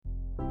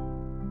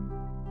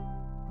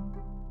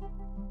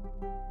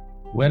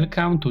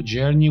Welcome to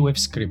Journey with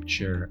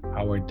Scripture,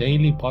 our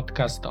daily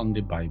podcast on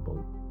the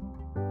Bible.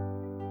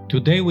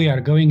 Today we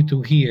are going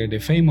to hear the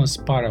famous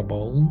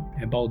parable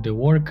about the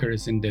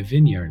workers in the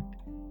vineyard,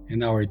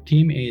 and our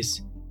theme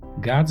is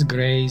God's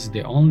Grace,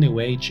 the only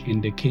wage in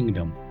the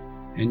kingdom.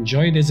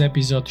 Enjoy this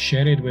episode,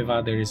 share it with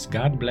others.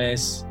 God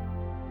bless.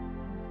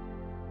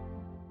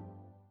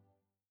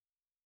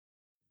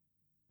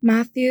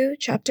 Matthew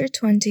chapter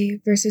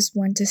 20, verses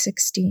 1 to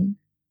 16.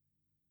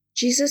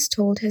 Jesus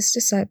told his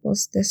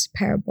disciples this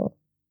parable.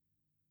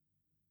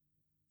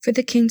 For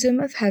the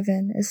kingdom of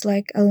heaven is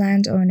like a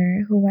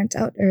landowner who went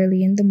out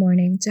early in the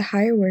morning to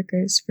hire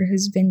workers for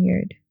his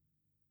vineyard.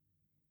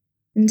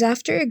 And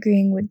after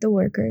agreeing with the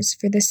workers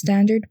for the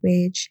standard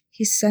wage,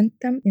 he sent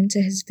them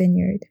into his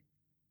vineyard.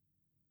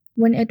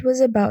 When it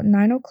was about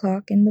 9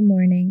 o'clock in the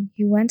morning,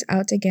 he went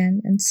out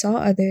again and saw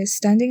others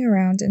standing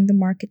around in the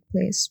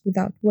marketplace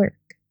without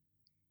work.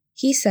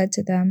 He said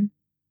to them,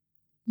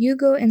 "You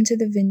go into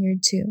the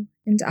vineyard too,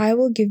 and I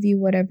will give you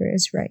whatever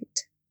is right."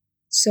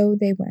 So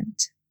they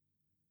went.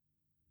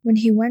 When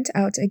he went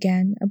out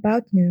again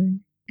about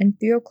noon and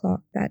 3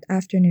 o'clock that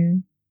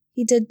afternoon,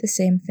 he did the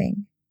same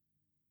thing.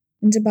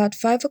 And about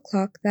 5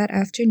 o'clock that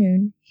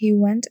afternoon, he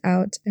went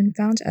out and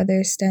found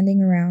others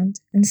standing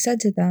around and said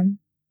to them,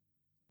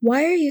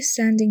 "Why are you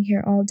standing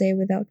here all day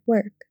without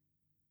work?"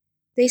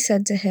 They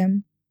said to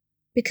him,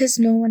 "Because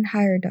no one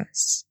hired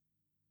us."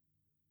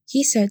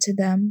 He said to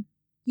them,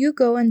 "You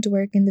go and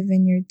work in the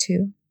vineyard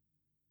too."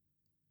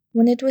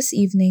 When it was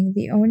evening,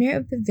 the owner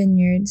of the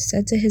vineyard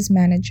said to his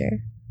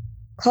manager,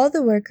 "Call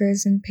the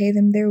workers and pay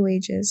them their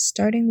wages,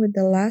 starting with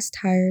the last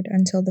hired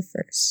until the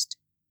first."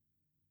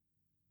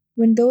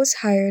 When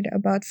those hired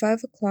about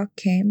 5 o'clock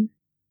came,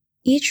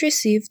 each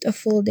received a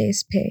full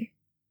day's pay.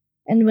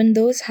 And when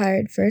those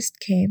hired first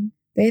came,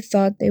 they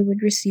thought they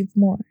would receive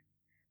more,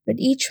 but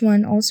each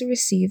one also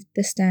received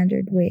the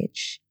standard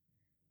wage.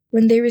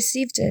 When they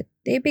received it,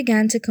 they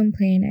began to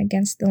complain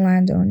against the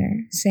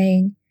landowner,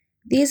 saying,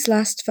 "These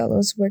last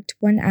fellows worked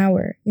 1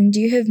 hour, and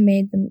you have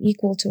made them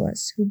equal to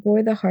us, who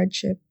bore the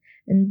hardship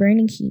and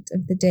burning heat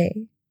of the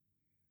day."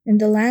 And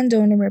the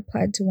landowner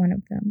replied to one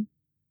of them,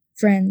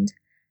 "Friend,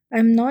 I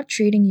am not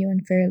treating you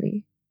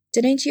unfairly.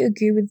 Didn't you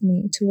agree with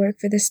me to work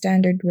for the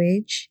standard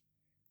wage?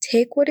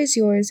 Take what is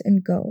yours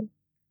and go.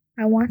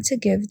 I want to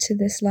give to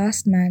this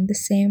last man the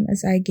same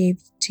as I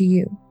gave to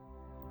you.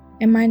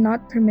 Am I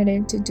not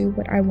permitted to do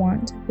what I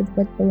want with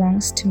what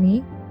belongs to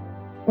me?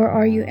 Or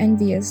are you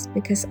envious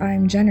because I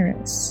am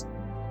generous?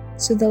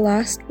 So the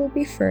last will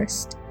be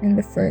first, and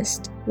the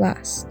first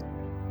last."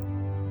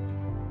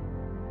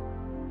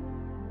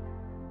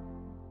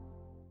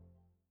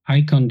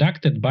 I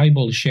conducted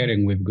Bible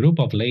sharing with a group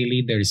of lay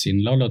leaders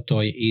in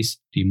Lolotoy,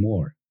 East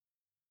Timor.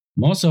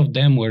 Most of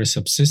them were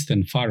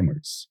subsistence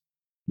farmers.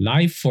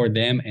 Life for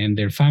them and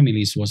their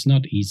families was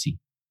not easy.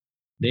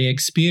 They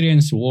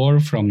experienced war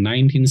from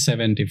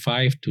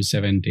 1975 to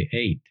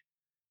 78,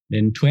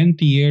 then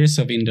 20 years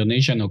of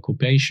Indonesian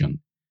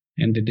occupation,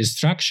 and the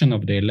destruction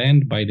of their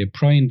land by the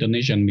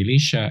pro-Indonesian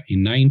militia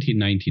in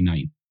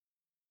 1999.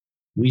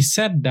 We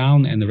sat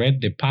down and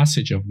read the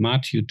passage of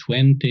Matthew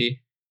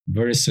 20,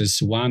 verses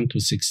 1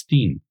 to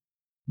 16,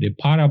 the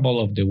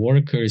parable of the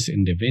workers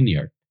in the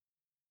vineyard.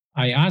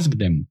 I asked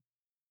them,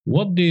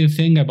 "What do you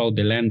think about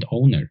the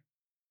landowner?"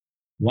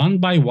 One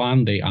by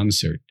one they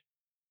answered,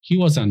 "He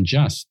was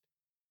unjust.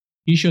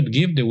 He should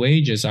give the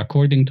wages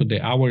according to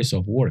the hours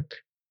of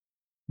work."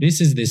 This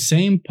is the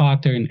same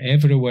pattern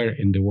everywhere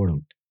in the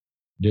world.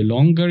 The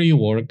longer you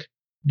work,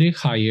 the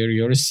higher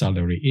your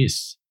salary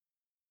is.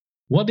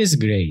 What is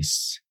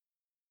grace?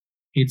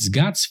 It's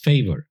God's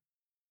favor.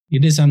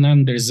 It is an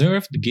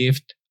undeserved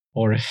gift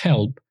or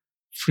help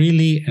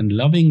freely and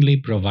lovingly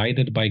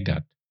provided by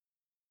God.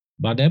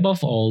 But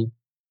above all,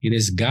 it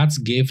is God's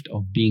gift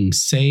of being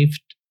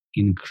saved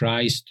in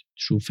Christ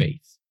through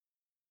faith.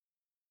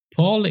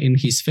 Paul, in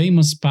his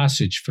famous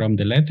passage from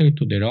the letter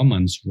to the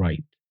Romans,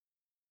 writes,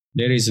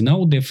 "There is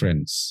no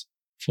difference,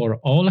 for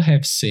all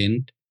have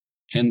sinned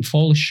and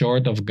fall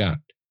short of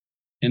God,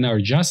 and are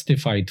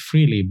justified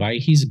freely by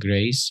His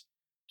grace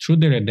through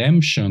the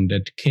redemption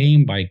that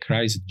came by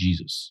Christ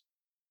Jesus."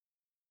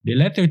 The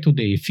letter to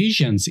the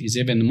Ephesians is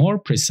even more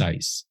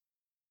precise,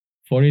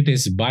 "For it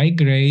is by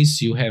grace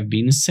you have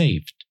been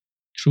saved,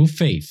 through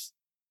faith,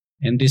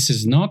 and this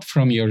is not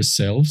from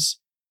yourselves,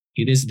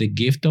 it is the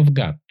gift of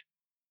God,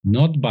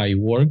 not by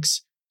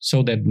works,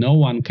 so that no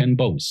one can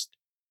boast."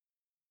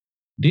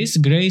 This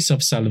grace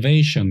of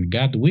salvation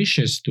God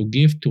wishes to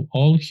give to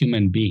all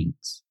human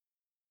beings.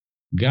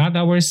 God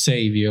our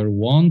Savior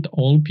wants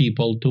all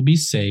people to be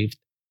saved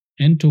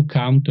and to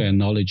come to a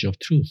knowledge of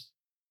truth.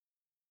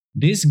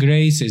 This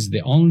grace is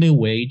the only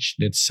wage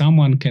that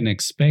someone can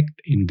expect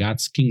in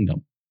God's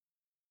kingdom.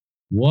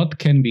 What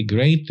can be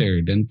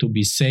greater than to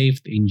be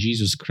saved in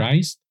Jesus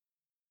Christ?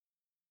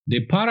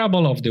 The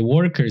parable of the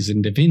workers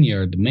in the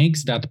vineyard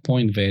makes that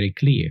point very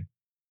clear.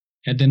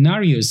 A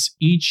denarius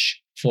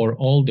each for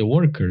all the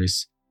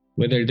workers,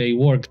 whether they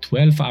work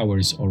 12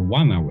 hours or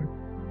 1 hour.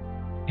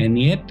 And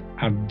yet,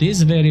 at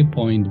this very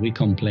point, we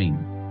complain.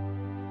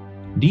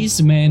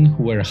 These men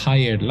who were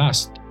hired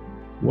last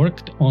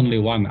worked only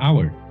 1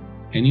 hour,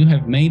 and you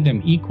have made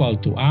them equal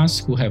to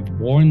us who have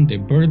borne the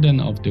burden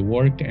of the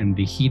work and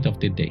the heat of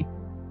the day.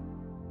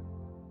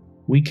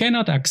 We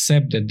cannot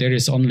accept that there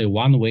is only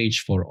one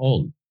wage for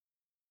all.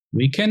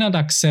 We cannot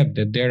accept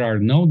that there are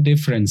no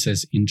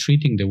differences in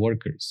treating the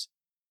workers.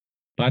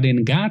 But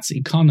in God's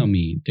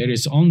economy, there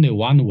is only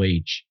one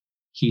wage,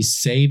 His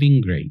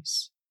saving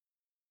grace.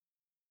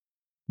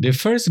 The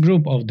first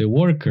group of the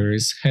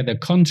workers had a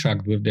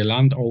contract with the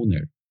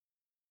landowner.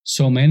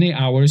 So many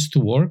hours to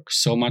work,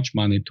 so much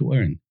money to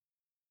earn.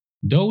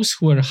 Those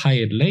who were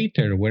hired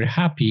later were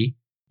happy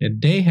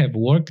that they have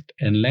worked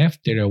and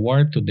left the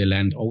reward to the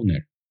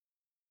landowner.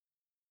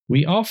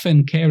 We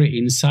often carry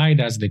inside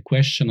us the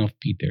question of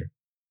Peter,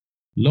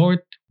 "Lord,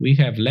 we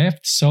have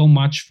left so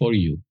much for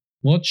you.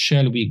 What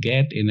shall we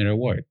get in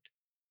reward?"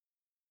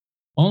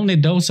 Only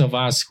those of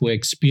us who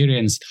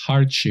experienced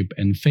hardship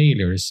and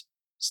failures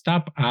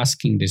stop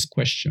asking this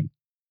question.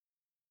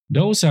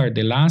 Those are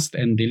the last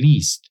and the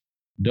least,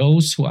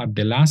 those who at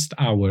the last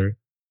hour,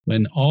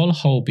 when all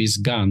hope is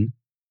gone,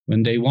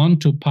 when they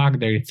want to pack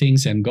their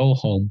things and go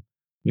home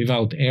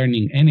without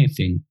earning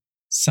anything,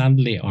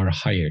 suddenly are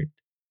hired.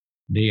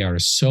 They are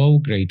so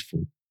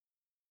grateful.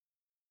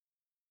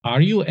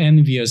 "Are you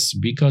envious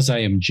because I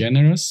am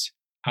generous?"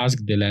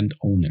 asked the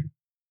landowner.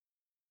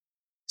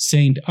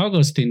 St.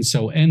 Augustine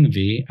saw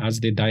envy as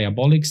the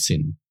diabolic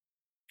sin.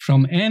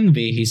 From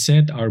envy, he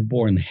said, are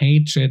born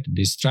hatred,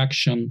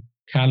 distraction,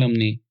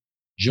 calumny,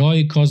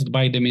 joy caused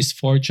by the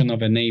misfortune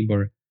of a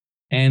neighbor,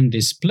 and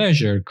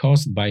displeasure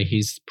caused by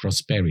his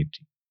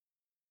prosperity.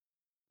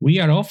 We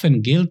are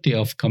often guilty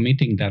of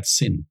committing that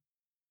sin.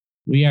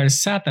 We are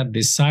sat at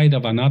the side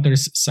of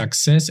another's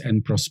success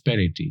and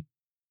prosperity.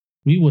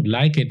 We would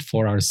like it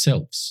for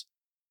ourselves.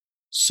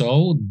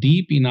 So,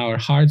 deep in our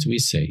hearts we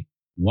say,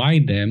 "Why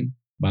them,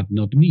 but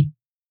not me?"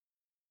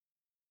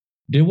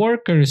 The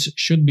workers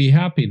should be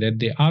happy that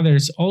the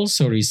others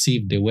also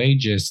receive the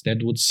wages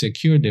that would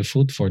secure the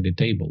food for the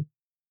table.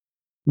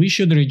 We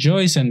should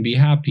rejoice and be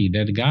happy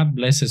that God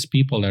blesses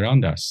people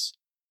around us.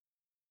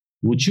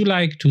 Would you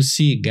like to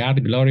see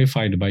God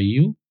glorified by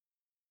you?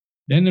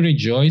 Then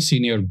rejoice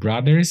in your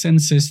brothers and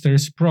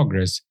sisters'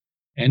 progress,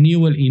 and you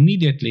will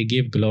immediately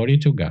give glory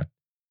to God.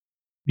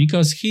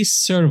 Because His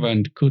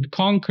servant could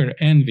conquer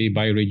envy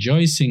by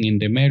rejoicing in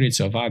the merits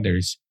of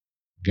others,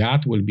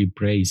 God will be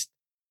praised,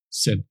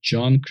 said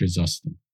John Chrysostom.